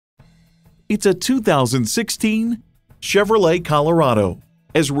It's a 2016 Chevrolet Colorado.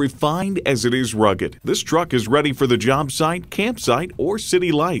 As refined as it is rugged, this truck is ready for the job site, campsite, or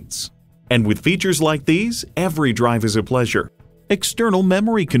city lights. And with features like these, every drive is a pleasure. External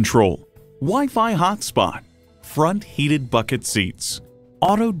memory control, Wi-Fi hotspot, front heated bucket seats,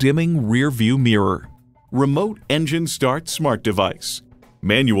 auto-dimming rear-view mirror, remote engine start smart device,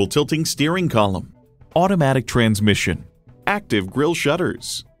 manual tilting steering column, automatic transmission, active grille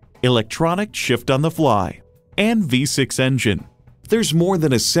shutters, electronic shift on the fly, and V6 engine. There's more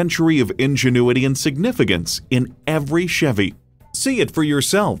than a century of ingenuity and significance in every Chevy. See it for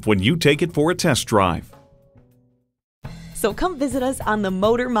yourself when you take it for a test drive. So come visit us on the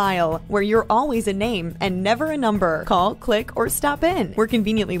Motor Mile, where you're always a name and never a number. Call, click, or stop in. We're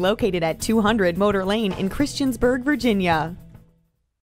conveniently located at 200 Motor Lane in Christiansburg, Virginia.